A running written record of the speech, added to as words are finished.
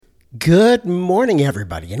Good morning,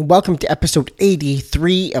 everybody, and welcome to episode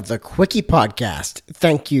 83 of the Quickie Podcast.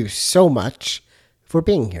 Thank you so much for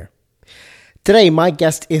being here. Today, my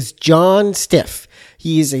guest is John Stiff.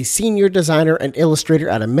 He is a senior designer and illustrator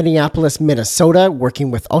out of Minneapolis, Minnesota, working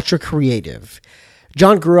with Ultra Creative.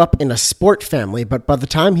 John grew up in a sport family, but by the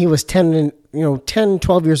time he was 10,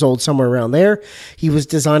 12 years old, somewhere around there, he was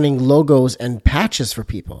designing logos and patches for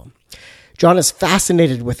people. John is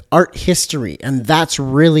fascinated with art history, and that's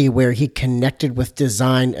really where he connected with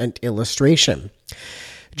design and illustration.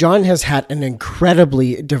 John has had an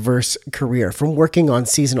incredibly diverse career, from working on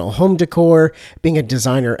seasonal home decor, being a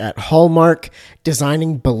designer at Hallmark,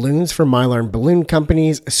 designing balloons for mylar and balloon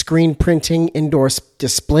companies, screen printing, indoor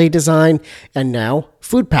display design, and now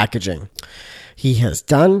food packaging. He has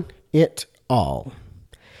done it all.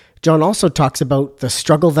 John also talks about the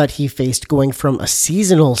struggle that he faced going from a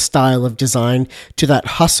seasonal style of design to that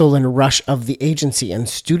hustle and rush of the agency and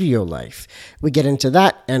studio life. We get into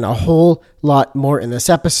that and a whole lot more in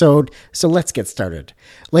this episode, so let's get started.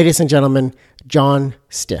 Ladies and gentlemen, John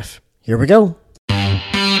Stiff. Here we go.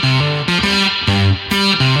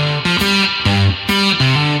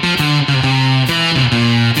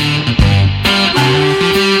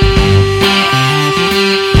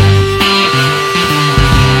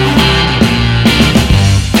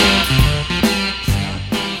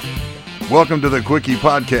 Welcome to the Quickie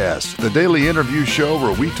Podcast, the daily interview show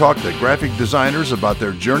where we talk to graphic designers about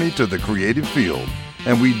their journey to the creative field.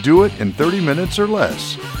 And we do it in 30 minutes or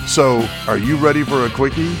less. So, are you ready for a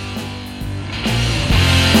Quickie?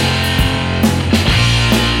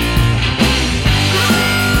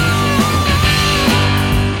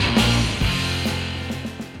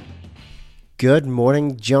 Good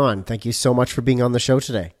morning, John. Thank you so much for being on the show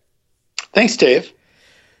today. Thanks, Dave.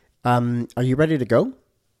 Are you ready to go?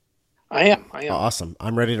 I am. Awesome.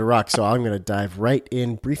 I'm ready to rock. So I'm going to dive right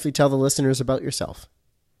in. Briefly tell the listeners about yourself.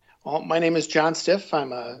 Well, my name is John Stiff.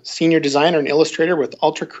 I'm a senior designer and illustrator with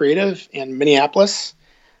Ultra Creative in Minneapolis.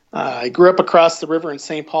 I grew up across the river in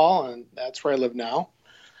St. Paul, and that's where I live now.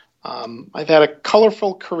 I've had a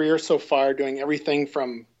colorful career so far, doing everything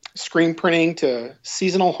from screen printing to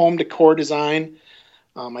seasonal home decor design.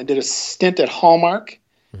 I did a stint at Hallmark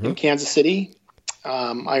in Kansas City.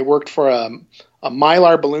 I worked for a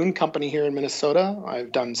mylar balloon company here in Minnesota.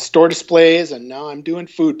 I've done store displays, and now I'm doing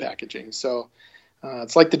food packaging. So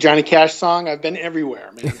it's like the Johnny Cash song. I've been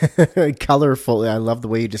everywhere, man. Colorful. I love the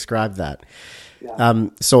way you described that. Yeah.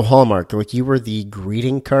 So Hallmark, like you were the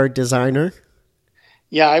greeting card designer?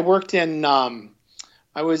 Yeah, I worked in,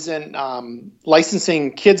 I was in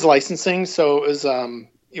licensing, kids licensing. So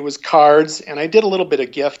it was cards, and I did a little bit of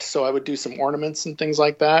gift. So I would do some ornaments and things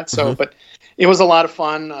like that. So, but it was a lot of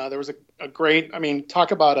fun. There was a great,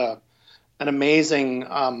 talk about an amazing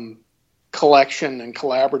collection and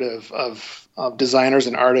collaborative of designers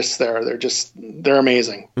and artists there. They're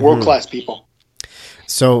amazing. World-class people.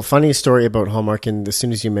 So funny story about Hallmark, and as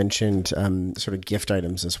soon as you mentioned sort of gift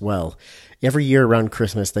items as well, every year around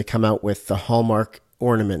Christmas, they come out with the Hallmark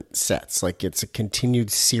ornament sets. Like it's a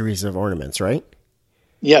continued series of ornaments, right?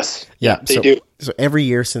 Yes. Yeah, they do. So every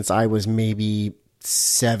year since I was maybe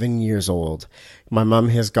 7 years old, my mom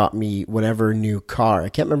has got me whatever new car. I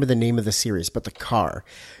can't remember the name of the series, but the car.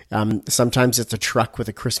 Sometimes it's a truck with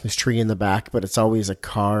a Christmas tree in the back, but it's always a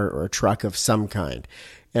car or a truck of some kind.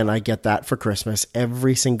 And I get that for Christmas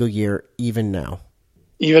every single year, even now.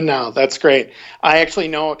 Even now, that's great. I actually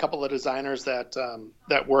know a couple of designers that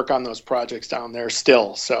work on those projects down there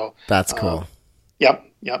still. So that's cool. Yep.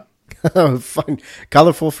 Fun,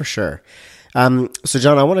 colorful for sure. So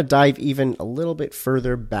John, I want to dive even a little bit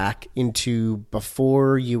further back into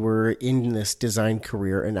before you were in this design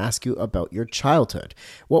career and ask you about your childhood.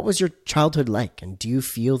 What was your childhood like? And do you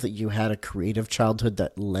feel that you had a creative childhood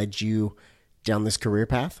that led you down this career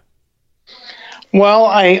path? Well,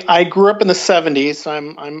 I grew up in the 70s.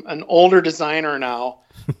 I'm an older designer now.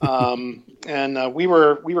 And we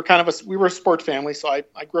were a sport family. So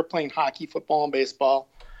I grew up playing hockey, football, and baseball.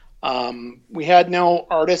 We had no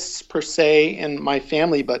artists per se in my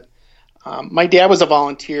family, but my dad was a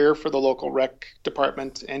volunteer for the local rec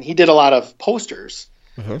department, and he did a lot of posters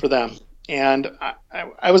for them. And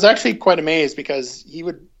I was actually quite amazed because he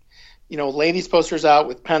would, lay these posters out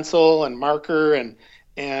with pencil and marker, and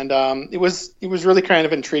it was really kind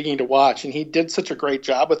of intriguing to watch. And he did such a great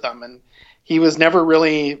job with them. And he was never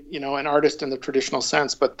really, an artist in the traditional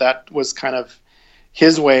sense, but that was kind of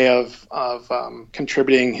his way of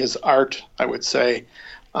contributing his art, I would say.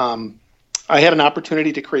 I had an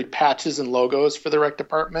opportunity to create patches and logos for the rec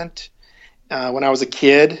department when I was a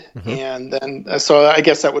kid, and then so I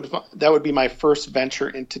guess that would be my first venture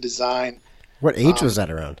into design. What age was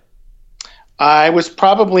that around? I was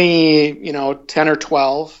probably, 10 or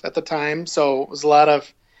 12 at the time. So it was a lot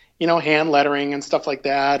of, hand lettering and stuff like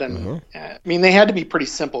that. And I mean, they had to be pretty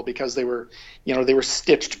simple because they were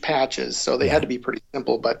stitched patches. So they had to be pretty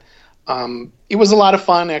simple. But it was a lot of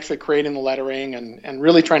fun actually creating the lettering and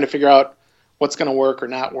really trying to figure out what's going to work or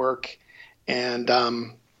not work. And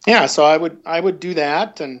so I would do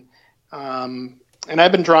that. And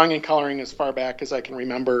I've been drawing and coloring as far back as I can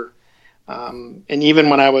remember. And even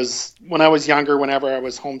when I was younger, whenever I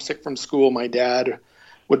was homesick from school, my dad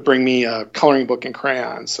would bring me a coloring book and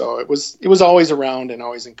crayons. So it was always around and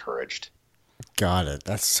always encouraged. Got it.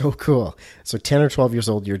 That's so cool. So 10 or 12 years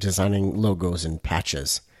old, you're designing logos and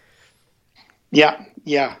patches. Yeah.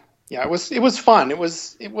 It was fun. It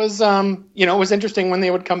was interesting when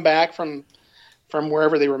they would come back from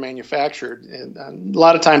wherever they were manufactured. And a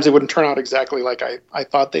lot of times they wouldn't turn out exactly like I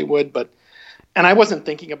thought they would, and I wasn't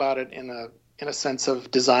thinking about it in a sense of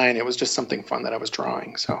design. It was just something fun that I was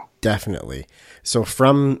drawing. So definitely. So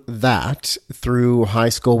from that through high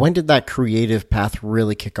school, when did that creative path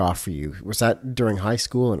really kick off for you? Was that during high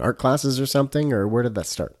school and art classes or something, or where did that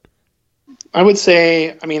start? I would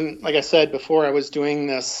say, I mean, like I said before, I was doing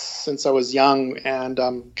this since I was young and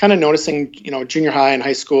kind of noticing, junior high and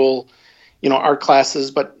high school, art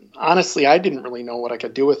classes. But honestly, I didn't really know what I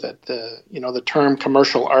could do with it. The term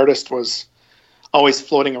commercial artist was always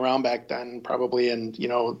floating around back then, probably in,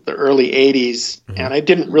 the early 80s. And I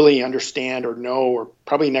didn't really understand or know or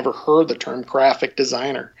probably never heard the term graphic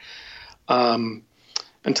designer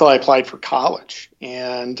until I applied for college.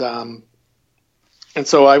 And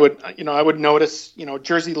so I would notice,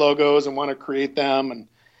 jersey logos and want to create them. And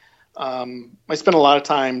I spent a lot of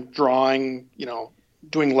time drawing,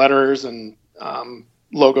 doing letters and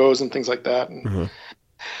logos and things like that. And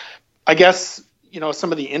I guess,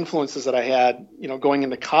 some of the influences that I had, going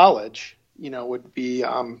into college, would be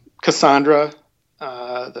Cassandra,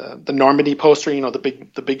 the Normandy poster,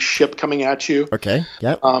 the big ship coming at you. Okay.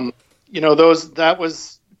 Yep. That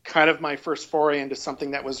was kind of my first foray into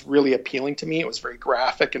something that was really appealing to me. It was very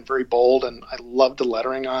graphic and very bold, and I loved the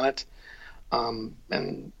lettering on it.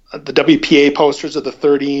 And the WPA posters of the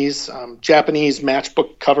 30s, Japanese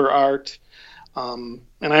matchbook cover art. And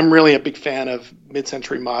I'm really a big fan of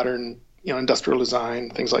mid-century modern, industrial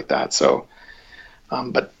design, things like that. So,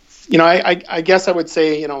 but, I guess I would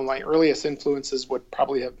say, my earliest influences would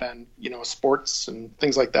probably have been, sports and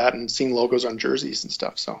things like that and seeing logos on jerseys and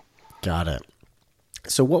stuff. So. Got it.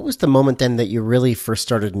 So what was the moment then that you really first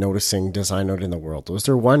started noticing design out in the world? Was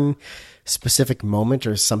there one specific moment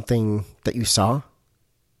or something that you saw?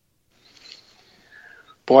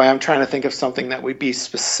 Boy, I'm trying to think of something that would be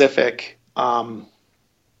specific. I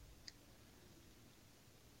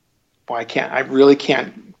really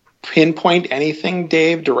can't pinpoint anything,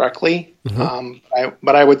 Dave, directly.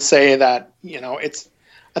 But I would say that,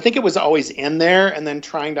 I think it was always in there, and then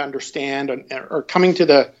trying to understand or coming to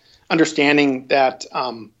the understanding that,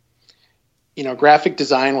 graphic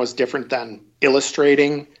design was different than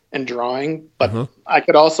illustrating and drawing, but I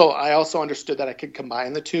also understood that I could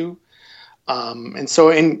combine the two. And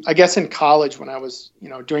so I guess in college, when I was,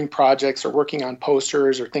 doing projects or working on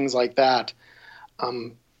posters or things like that,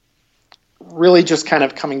 really just kind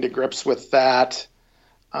of coming to grips with that,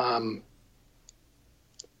 the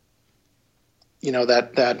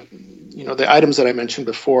items that I mentioned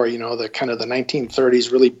before, the kind of the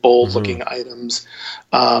 1930s, really bold looking items.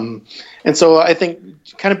 And so I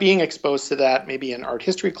think kind of being exposed to that, maybe in art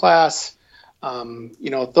history class,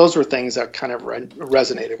 those were things that kind of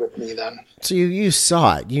resonated with me then. So you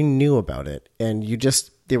saw it, you knew about it, and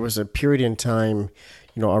there was a period in time,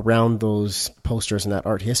 around those posters and that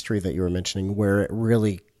art history that you were mentioning where it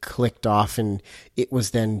really clicked off and it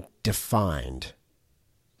was then defined.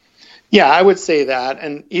 Yeah, I would say that.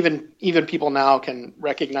 And even people now can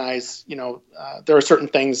recognize, there are certain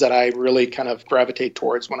things that I really kind of gravitate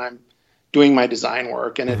towards when I'm doing my design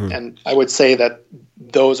work. And and I would say that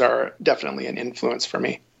those are definitely an influence for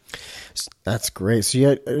me. That's great. So you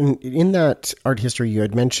had, in that art history, you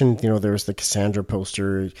had mentioned, there was the Cassandra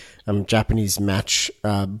poster, Japanese match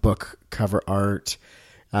book cover art,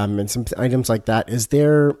 and some items like that. Is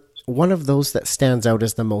there one of those that stands out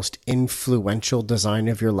as the most influential design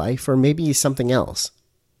of your life, or maybe something else?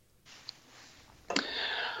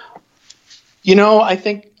 I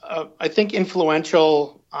think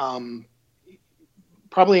influential,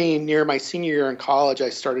 probably near my senior year in college, I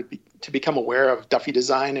started to become aware of Duffy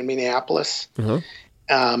Design in Minneapolis.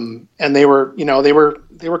 And they were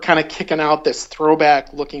kind of kicking out this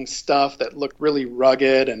throwback looking stuff that looked really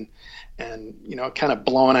rugged and kind of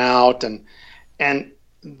blown out. And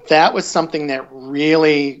that was something that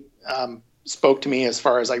really spoke to me as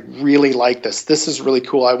far as I really like this. This is really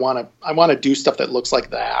cool. I want to do stuff that looks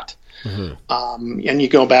like that. And you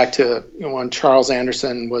go back to when Charles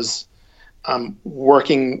Anderson was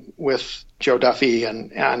working with Joe Duffy,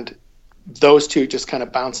 and those two just kind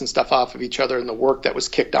of bouncing stuff off of each other, and the work that was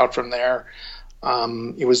kicked out from there.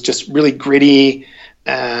 It was just really gritty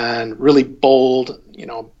and really bold,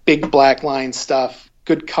 big black line stuff,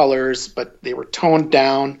 good colors, but they were toned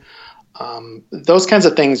down. Those kinds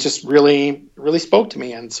of things just really, really spoke to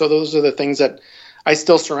me. And so those are the things that I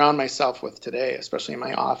still surround myself with today, especially in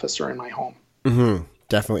my office or in my home. Mm-hmm.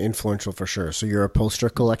 Definitely influential for sure. So you're a poster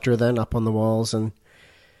collector then, up on the walls and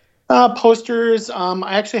posters.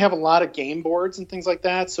 I actually have a lot of game boards and things like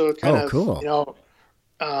that. So kind of, cool.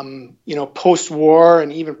 Post-war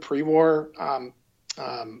and even pre-war,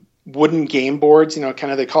 wooden game boards,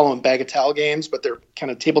 kind of, they call them bagatelle games, but they're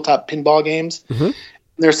kind of tabletop pinball games. Mm-hmm.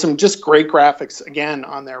 There's some just great graphics again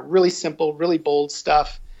on there, really simple, really bold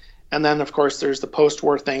stuff. And then of course there's the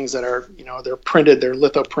post-war things that are, they're printed, they're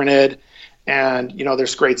litho printed, and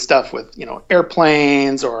there's great stuff with,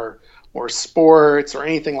 airplanes or sports or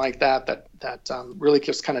anything like that really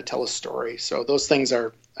just kind of tell a story. So those things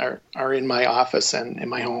are in my office and in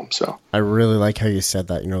my home. So I really like how you said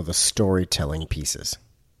that, the storytelling pieces.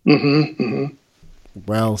 Mm-hmm, mm-hmm.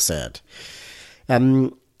 Well said.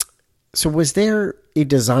 So was there a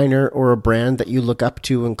designer or a brand that you look up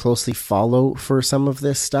to and closely follow for some of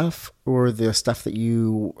this stuff, or the stuff that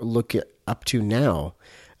you look up to now?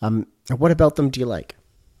 What about them do you like?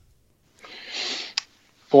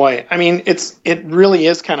 Boy, I mean, it really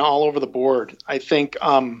is kind of all over the board. I think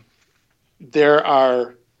there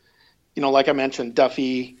are, like I mentioned,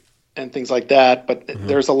 Duffy and things like that, but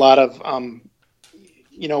there's a lot of,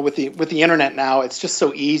 with the internet now, it's just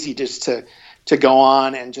so easy just to go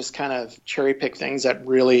on and just kind of cherry pick things that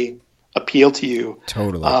really appeal to you.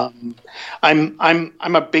 Totally. I'm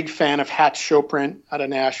a big fan of Hatch Showprint out of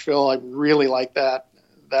Nashville. I really like that.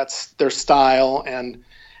 That's their style, and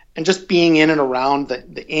just being in and around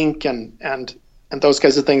the ink and those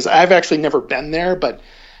kinds of things. I've actually never been there, but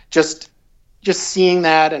just seeing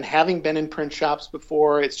that and having been in print shops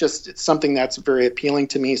before, it's something that's very appealing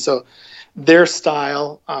to me. So their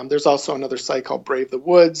style. There's also another site called Brave the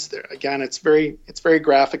Woods. There, again, it's very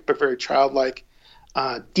graphic but very childlike.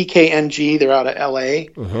 DKNG, they're out of LA.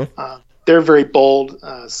 Mm-hmm. They're very bold,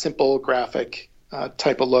 simple graphic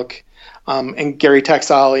type of look. And Gary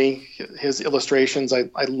Taxali, his illustrations, I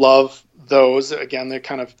love those. Again, they're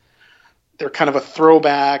kind of a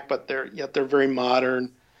throwback, but they're very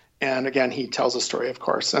modern. And again, he tells a story, of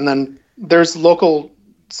course. And then there's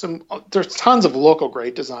tons of local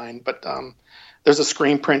great design, but there's a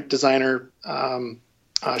screenprint designer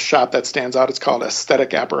shop that stands out. It's called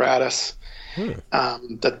Aesthetic Apparatus.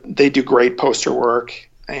 That they do great poster work,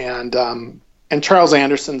 and Charles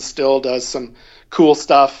Anderson still does some cool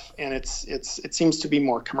stuff, and it seems to be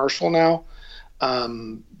more commercial now,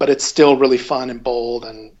 but it's still really fun and bold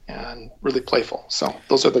and really playful. So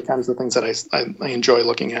those are the kinds of things that I enjoy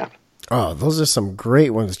looking at. Oh, those are some great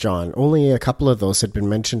ones, John. Only a couple of those had been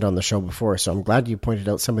mentioned on the show before, so I'm glad you pointed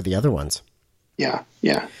out some of the other ones. Yeah.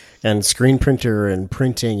 And screen printer and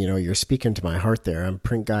printing, you're speaking to my heart there. I'm a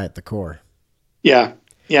print guy at the core. Yeah.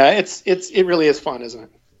 It really is fun, isn't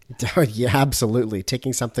it? Yeah, absolutely.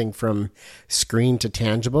 Taking something from screen to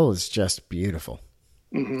tangible is just beautiful.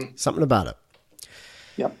 Mm-hmm. Something about it.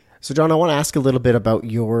 Yep. So, John, I want to ask a little bit about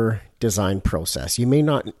your design process. You may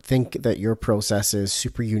not think that your process is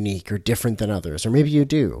super unique or different than others, or maybe you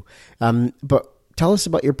do. But tell us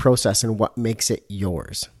about your process and what makes it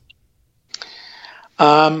yours.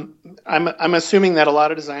 I'm assuming that a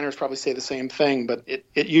lot of designers probably say the same thing, but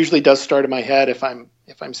it usually does start in my head if I'm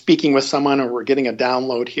speaking with someone or we're getting a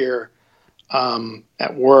download here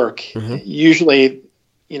at work. Mm-hmm. Usually,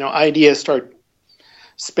 ideas start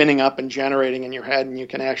spinning up and generating in your head, and you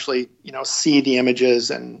can actually see the images,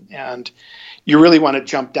 and you really want to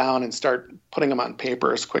jump down and start putting them on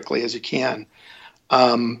paper as quickly as you can.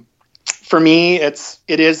 For me, it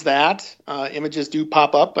is that images do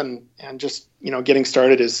pop up, and just getting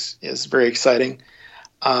started is very exciting.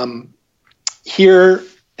 Here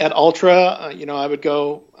at Ultra, I would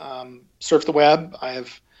go surf the web. I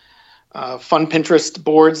have fun Pinterest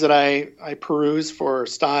boards that I peruse for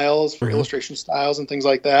styles, for illustration styles and things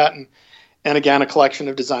like that, and again, a collection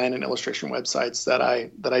of design and illustration websites that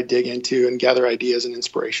I dig into and gather ideas and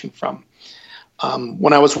inspiration from.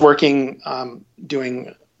 When I was working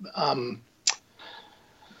doing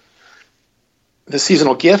the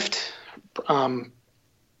seasonal gift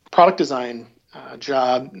product design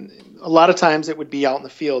job, a lot of times it would be out in the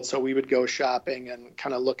field, so we would go shopping and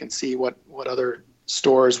kind of look and see what other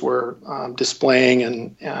stores were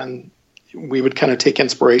displaying, and we would kind of take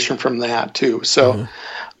inspiration from that too. So,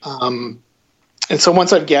 and so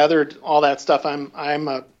once I've gathered all that stuff, I'm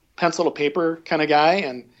a pencil to paper kind of guy,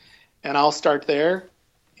 and I'll start there.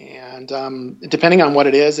 And depending on what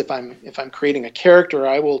it is, if I'm creating a character,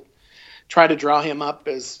 I will try to draw him up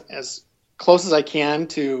as close as I can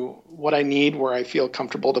to what I need, where I feel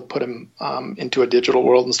comfortable to put him into a digital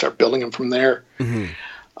world and start building him from there.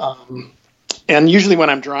 And usually when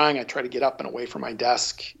I'm drawing, I try to get up and away from my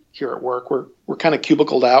desk here at work. We're kind of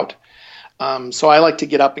cubicled out. So I like to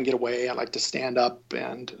get up and get away. I like to stand up,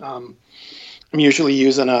 and I'm usually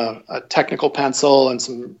using a technical pencil and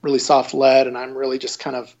some really soft lead, and I'm really just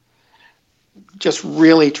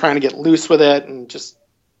really trying to get loose with it and just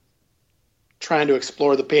trying to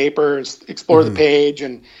explore the paper, explore the page,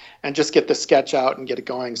 and just get the sketch out and get it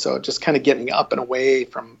going. So just kind of getting up and away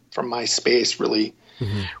from my space really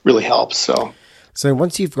helps. So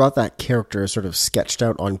once you've got that character sort of sketched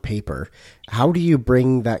out on paper, how do you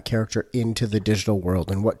bring that character into the digital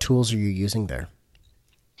world, and what tools are you using there?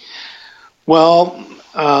 Well,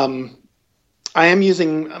 I am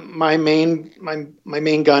using my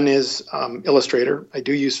main gun is Illustrator. I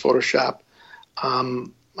do use Photoshop.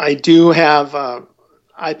 I do have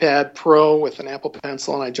iPad Pro with an Apple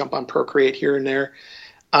Pencil, and I jump on Procreate here and there.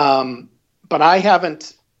 But I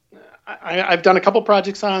haven't. I've done a couple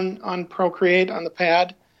projects on Procreate on the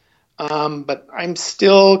pad, but I'm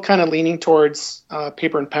still kind of leaning towards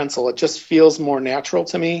paper and pencil. It just feels more natural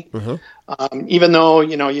to me. Even though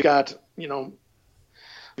you got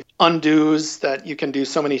undos that you can do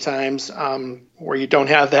so many times, where you don't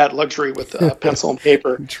have that luxury with pencil and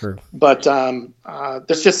paper. True. But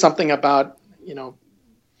there's just something about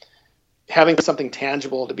having something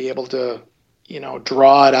tangible to be able to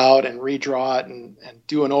draw it out and redraw it and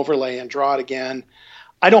do an overlay and draw it again.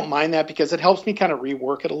 I don't mind that because it helps me kind of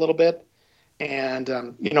rework it a little bit. And,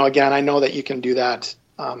 again, I know that you can do that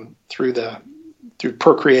through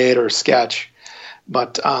Procreate or Sketch,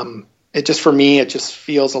 but for me, it just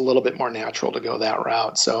feels a little bit more natural to go that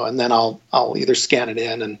route. So, and then I'll either scan it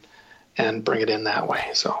in and bring it in that way.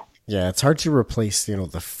 So, yeah, it's hard to replace,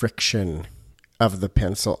 the friction of the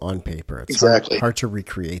pencil on paper. It's exactly hard to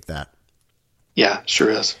recreate that. Yeah, sure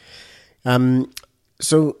is.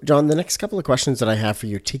 So, John, the next couple of questions that I have for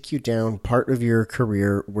you take you down part of your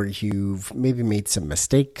career where you've maybe made some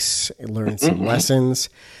mistakes, learned some lessons,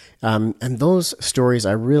 and those stories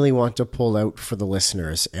I really want to pull out for the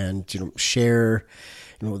listeners and share,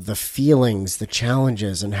 the feelings, the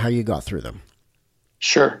challenges, and how you got through them.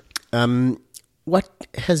 Sure. What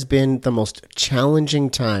has been the most challenging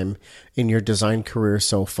time in your design career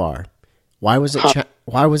so far? Why was it?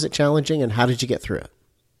 Why was it challenging, and how did you get through it?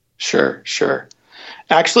 Sure.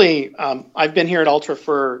 Actually, I've been here at Ultra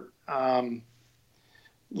for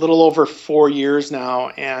little over 4 years now,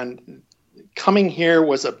 and coming here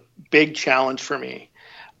was a big challenge for me.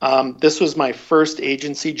 This was my first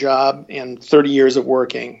agency job in 30 years of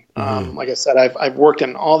working. Like I said, I've worked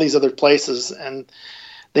in all these other places, and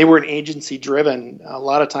they were agency driven. A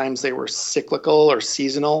lot of times they were cyclical or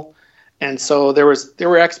seasonal. And so there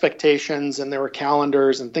were expectations, and there were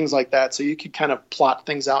calendars and things like that. So you could kind of plot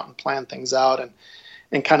things out and plan things out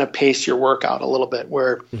and kind of pace your work out a little bit,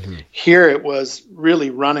 where here it was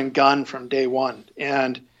really run and gun from day one.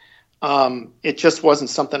 And it just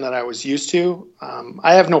wasn't something that I was used to.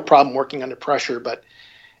 I have no problem working under pressure, but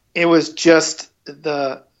it was just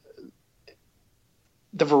the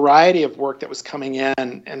variety of work that was coming in,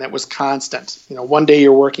 and it was constant. One day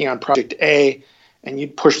you're working on project A, and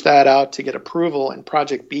you'd push that out to get approval, and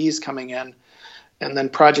project B is coming in, and then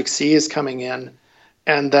project C is coming in,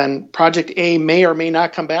 and then project A may or may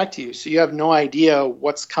not come back to you. So you have no idea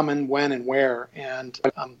what's coming, when, and where. And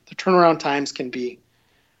the turnaround times can be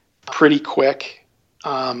pretty quick.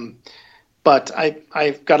 But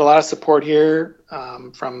I've got a lot of support here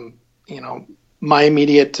from, my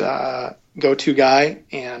immediate go-to guy.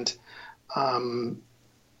 And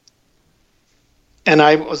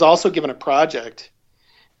I was also given a project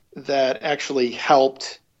that actually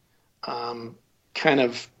helped kind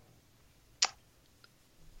of,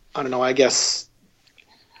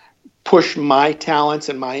 push my talents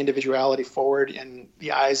and my individuality forward in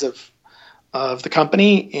the eyes of the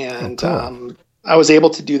company. And cool. I was able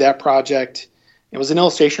to do that project. It was an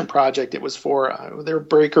illustration project. It was for their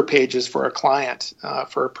breaker pages for a client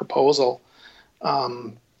for a proposal.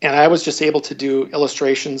 And I was just able to do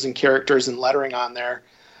illustrations and characters and lettering on there.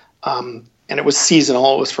 And it was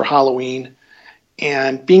seasonal. It was for Halloween.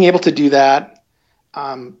 And being able to do that,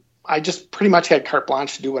 I just pretty much had carte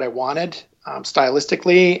blanche to do what I wanted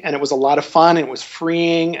stylistically. And it was a lot of fun. And it was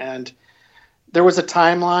freeing. And there was a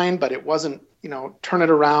timeline, but it wasn't, turn it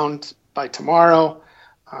around by tomorrow.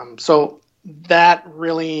 So that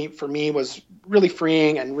really, for me, was really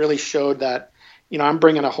freeing and really showed that, I'm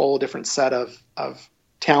bringing a whole different set of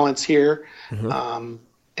talents here. Mm-hmm.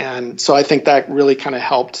 And so I think that really kind of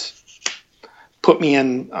helped put me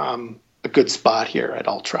in a good spot here at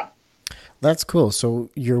Ultra. That's cool. So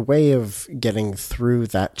your way of getting through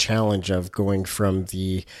that challenge of going from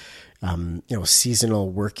the, seasonal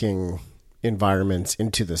working environments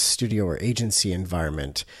into the studio or agency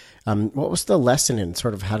environment, what was the lesson in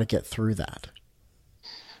sort of how to get through that?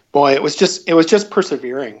 Boy, it was just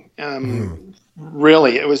persevering.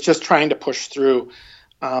 Really, it was just trying to push through,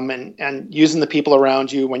 and using the people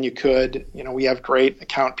around you when you could. We have great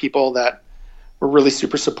account people that were really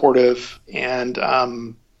super supportive, and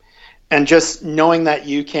just knowing that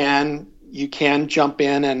you can jump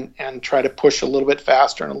in and try to push a little bit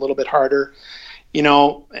faster and a little bit harder.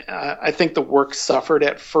 I think the work suffered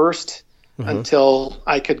at first until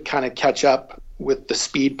I could kind of catch up with the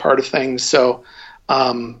speed part of things. So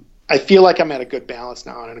I feel like I'm at a good balance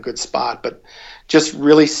now and in a good spot, but just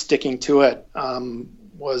really sticking to it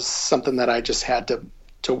was something that I just had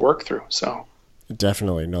to work through. So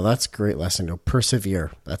definitely. No, that's a great lesson. No,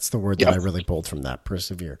 persevere. That's the word that I really pulled from that.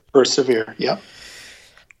 Persevere. Persevere. Yep.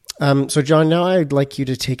 So John, now I'd like you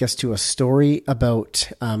to take us to a story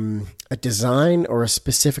about a design or a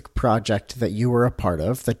specific project that you were a part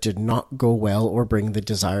of that did not go well or bring the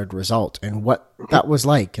desired result, and what that was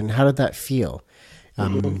like, and how did that feel?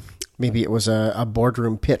 Maybe it was a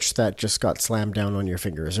boardroom pitch that just got slammed down on your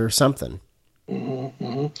fingers or something.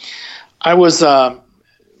 I was,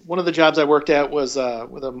 one of the jobs I worked at was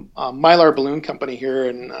with a mylar balloon company here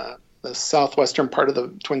in the southwestern part of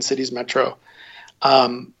the Twin Cities metro.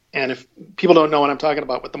 And if people don't know what I'm talking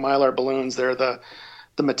about with the mylar balloons, they're the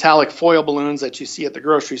metallic foil balloons that you see at the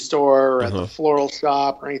grocery store or at the floral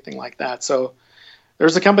shop or anything like that. So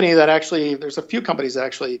there's a few companies that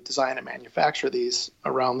actually design and manufacture these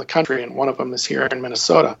around the country, and one of them is here in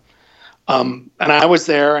Minnesota. And I was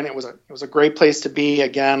there, and it was a great place to be.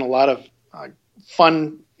 Again, a lot of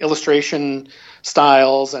fun illustration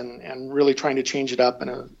styles and really trying to change it up in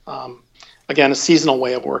a seasonal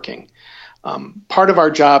way of working. Part of our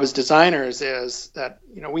job as designers is that,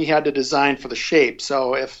 we had to design for the shape.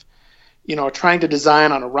 So if, trying to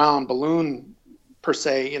design on a round balloon per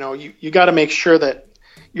se, you got to make sure that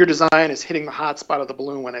your design is hitting the hot spot of the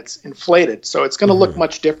balloon when it's inflated. So it's going to look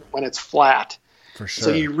much different when it's flat. For sure.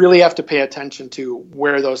 So you really have to pay attention to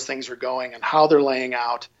where those things are going and how they're laying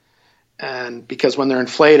out. And because when they're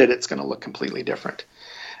inflated, it's going to look completely different.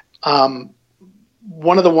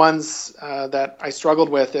 One of the ones that I struggled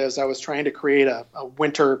with is I was trying to create a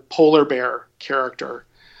winter polar bear character.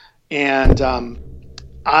 And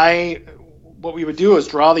what we would do is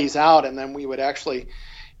draw these out, and then we would actually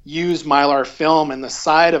use mylar film in the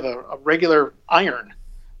side of a regular iron,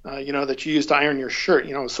 that you use to iron your shirt.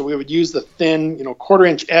 So we would use the thin,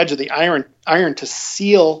 1/4-inch edge of the iron to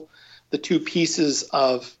seal the two pieces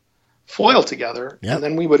of foil together. Yep. And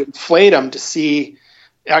then we would inflate them to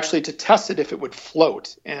test it if it would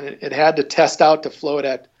float, and it had to test out to float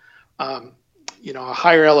at, a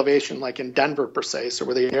higher elevation, like in Denver per se. So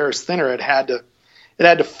where the air is thinner, it had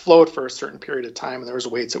to float for a certain period of time, and there was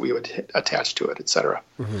weights that we would attach to it, et cetera.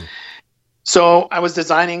 So I was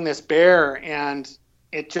designing this bear, and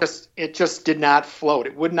it just did not float.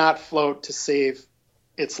 It would not float to save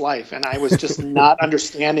its life, and I was just not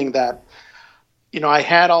understanding that. I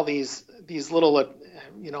had all these little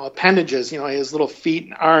appendages, his little feet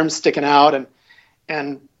and arms sticking out,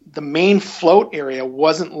 and the main float area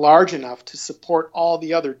wasn't large enough to support all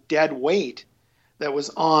the other dead weight that was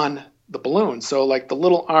on the balloon. So like the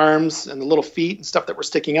little arms and the little feet and stuff that were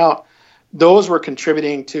sticking out, those were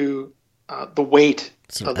contributing to the weight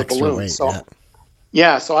of the balloon. Weight, so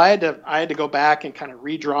so I had to go back and kind of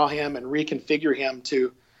redraw him and reconfigure him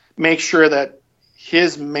to make sure that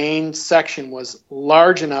his main section was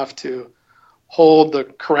large enough to hold the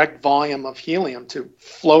correct volume of helium to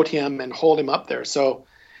float him and hold him up there. So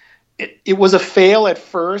it was a fail at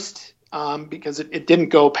first because it didn't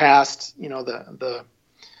go past the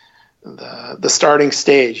starting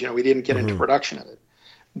stage. We didn't get into production of it,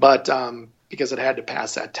 but because it had to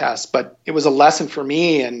pass that test. But it was a lesson for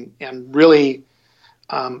me, and really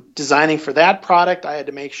designing for that product, I had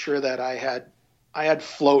to make sure that I had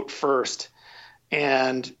float first,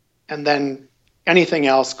 and then anything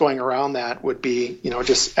else going around that would be,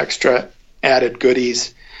 just extra added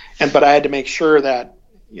goodies. But I had to make sure that,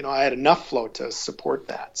 I had enough float to support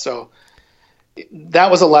that. So that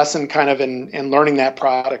was a lesson kind of in learning that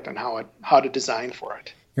product and how to design for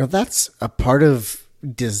it. That's a part of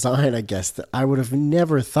design, I guess, that I would have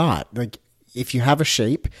never thought. Like, if you have a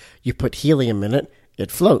shape, you put helium in it,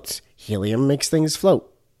 it floats. Helium makes things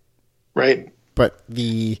float. Right. But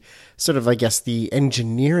the sort of, I guess, the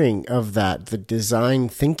engineering of that, the design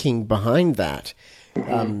thinking behind that,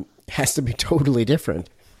 has to be totally different.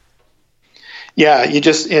 Yeah,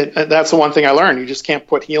 that's the one thing I learned. You just can't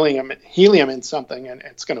put helium in something and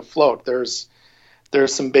it's going to float. There's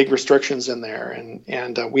some big restrictions in there,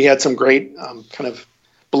 and we had some great kind of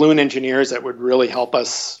balloon engineers that would really help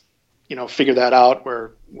us, figure that out,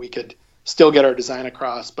 where we could still get our design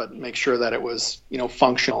across, but make sure that it was,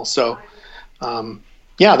 functional. So,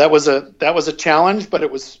 that was a challenge, but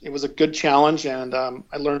it was a good challenge, and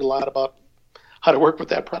I learned a lot about how to work with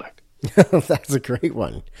that product. That's a great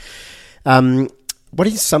one. What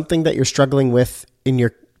is something that you're struggling with in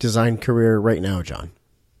your design career right now, John?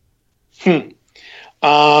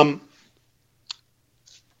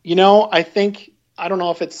 I don't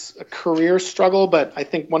know if it's a career struggle, but I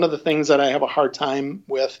think one of the things that I have a hard time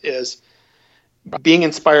with is being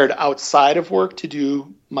inspired outside of work to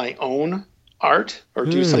do my own art or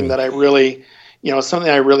do something that I really, something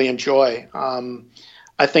I really enjoy.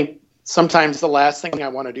 I think sometimes the last thing I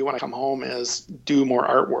want to do when I come home is do more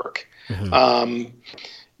artwork,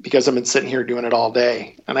 because I've been sitting here doing it all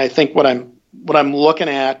day. And I think what I'm looking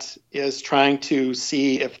at is trying to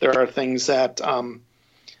see if there are things that,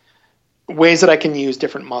 ways that I can use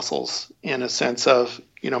different muscles in a sense of,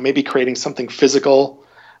 maybe creating something physical,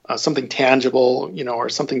 something tangible, or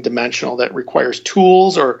something dimensional that requires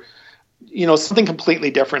tools, or, something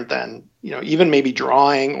completely different than, even maybe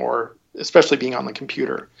drawing, or especially being on the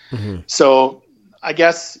computer. So I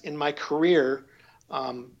guess in my career,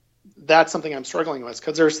 that's something I'm struggling with,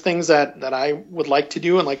 because there's things that I would like to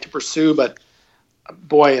do and like to pursue, but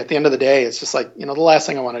boy, at the end of the day, it's just like, the last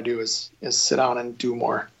thing I want to do is sit down and do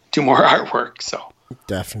more artwork. So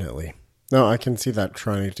definitely. No, I can see that,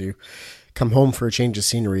 trying to come home for a change of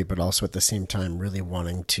scenery, but also at the same time really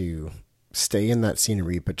wanting to stay in that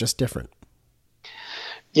scenery, but just different.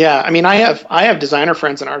 Yeah. I mean, I have designer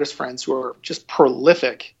friends and artist friends who are just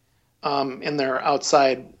prolific, in their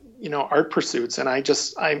outside, art pursuits. And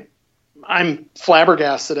I'm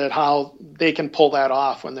flabbergasted at how they can pull that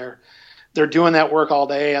off when they're doing that work all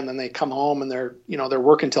day, and then they come home and they're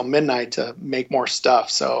working till midnight to make more stuff.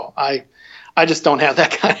 So I just don't have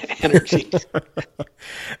that kind of energy.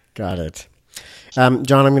 Got it. John,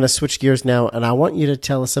 I'm going to switch gears now, and I want you to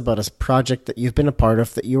tell us about a project that you've been a part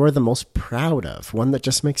of that you are the most proud of, one that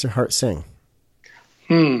just makes your heart sing.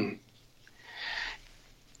 I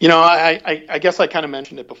guess I kind of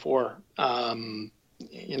mentioned it before.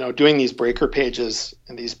 Doing these breaker pages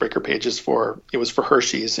it was for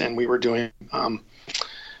Hershey's, and we were doing some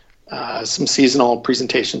seasonal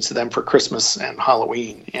presentations to them for Christmas and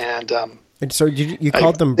Halloween. And so you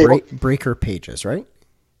called them breaker pages, right?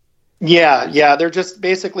 Yeah. They're just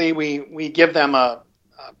basically, we give them a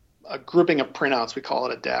grouping of printouts. We call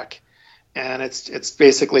it a deck. And it's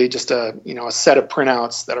basically just a set of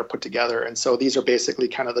printouts that are put together. And so these are basically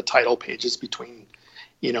kind of the title pages between,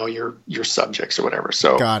 your subjects or whatever.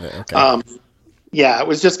 So got it. Okay. It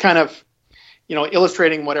was just kind of,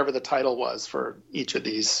 illustrating whatever the title was for each of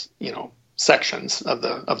these, sections of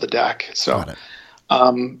the deck. So, got it.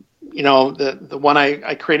 the one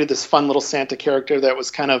I created this fun little Santa character that was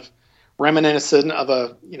kind of reminiscent of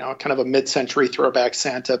a, kind of a mid-century throwback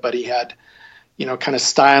Santa, but he had, kind of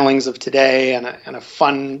stylings of today and a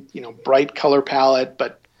fun, bright color palette,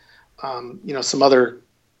 but, some other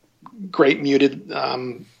great muted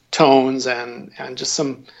tones and just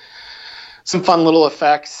some fun little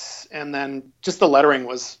effects. And then just the lettering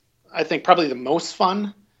was, I think, probably the most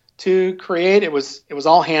fun to create. It was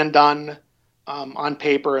all hand done on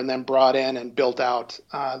paper and then brought in and built out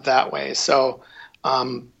that way. So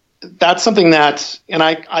that's something that, and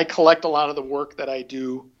I collect a lot of the work that I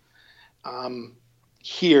do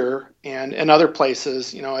here and in other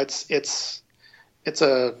places.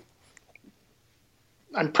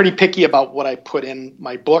 I'm pretty picky about what I put in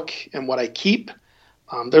my book and what I keep.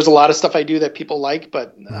 There's a lot of stuff I do that people like,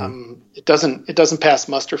 but it doesn't pass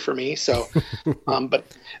muster for me. So, but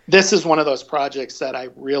this is one of those projects that I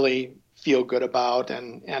really feel good about,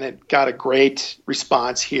 and it got a great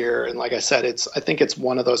response here. And like I said, I think it's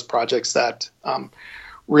one of those projects that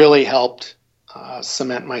really helped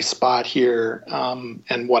cement my spot here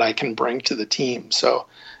and what I can bring to the team. So,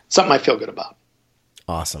 it's something I feel good about.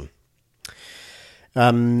 Awesome.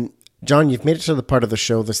 John, you've made it to the part of the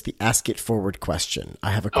show that's the Ask It Forward question. I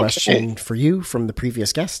have a question for you from the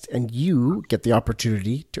previous guest, and you get the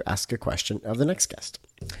opportunity to ask a question of the next guest.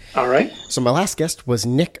 All right. So my last guest was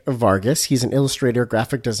Nick Vargas. He's an illustrator,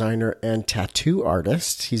 graphic designer, and tattoo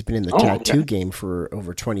artist. He's been in the tattoo game for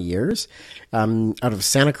over 20 years, out of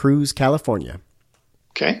Santa Cruz, California.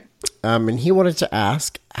 Okay. And he wanted to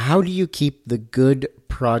ask, how do you keep the good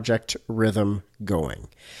project rhythm going?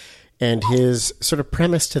 And his sort of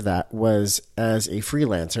premise to that was, as a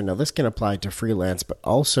freelancer, now this can apply to freelance, but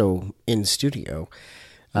also in studio,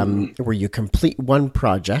 where you complete one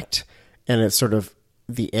project and it's sort of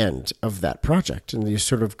the end of that project. And you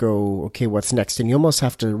sort of go, okay, what's next? And you almost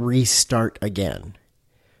have to restart again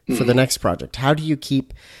for the next project. How do you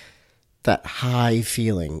keep that high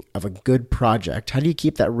feeling of a good project? How do you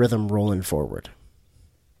keep that rhythm rolling forward?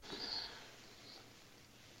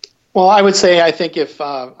 Well, I would say I think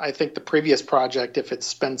the previous project, if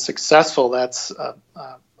it's been successful, that's a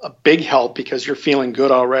big help because you're feeling good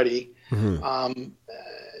already.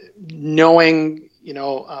 Knowing,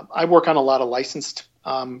 I work on a lot of licensed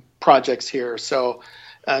projects here, so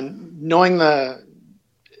knowing the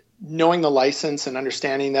license and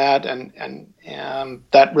understanding that and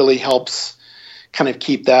that really helps kind of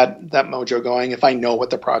keep that mojo going if I know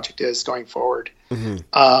what the project is going forward.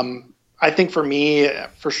 I think for me,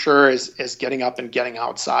 for sure, is getting up and getting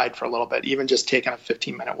outside for a little bit, even just taking a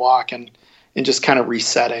 15-minute walk and just kind of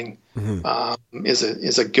resetting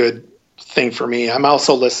is a good thing for me. I'm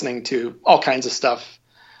also listening to all kinds of stuff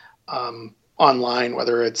online,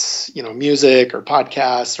 whether it's music or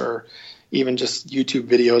podcasts or even just YouTube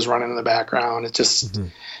videos running in the background. It just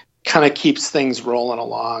kind of keeps things rolling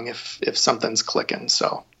along if something's clicking.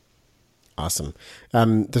 So. Awesome.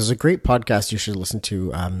 There's a great podcast you should listen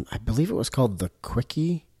to. I believe it was called The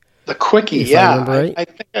Quickie. The Quickie, yeah. I remember right.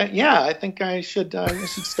 I think I should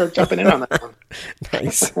start jumping in on that one.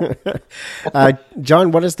 Nice.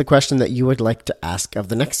 John, what is the question that you would like to ask of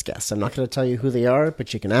the next guest? I'm not going to tell you who they are,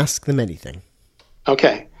 but you can ask them anything.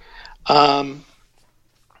 Okay.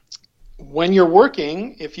 When you're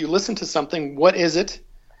working, if you listen to something, what is it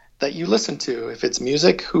that you listen to? If it's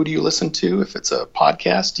music, who do you listen to? If it's a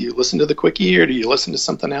podcast, do you listen to the Quickie or do you listen to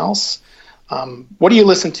something else? What do you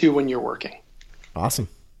listen to when you're working? Awesome.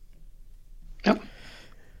 Yep.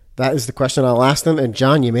 That is the question I'll ask them. And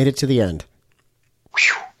John, you made it to the end.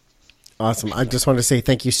 Whew. Awesome. I just wanted to say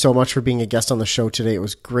thank you so much for being a guest on the show today. It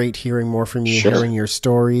was great hearing more from you, hearing your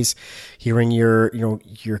stories, hearing your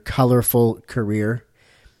colorful career.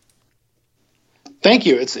 Thank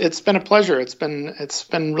you. It's been a pleasure. It's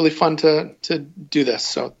been really fun to do this.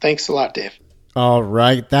 So thanks a lot, Dave. All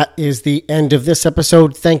right. That is the end of this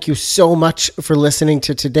episode. Thank you so much for listening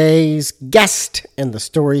to today's guest and the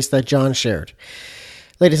stories that John shared.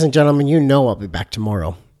 Ladies and gentlemen, I'll be back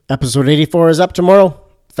tomorrow. Episode 84 is up tomorrow.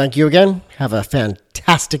 Thank you again. Have a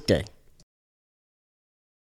fantastic day.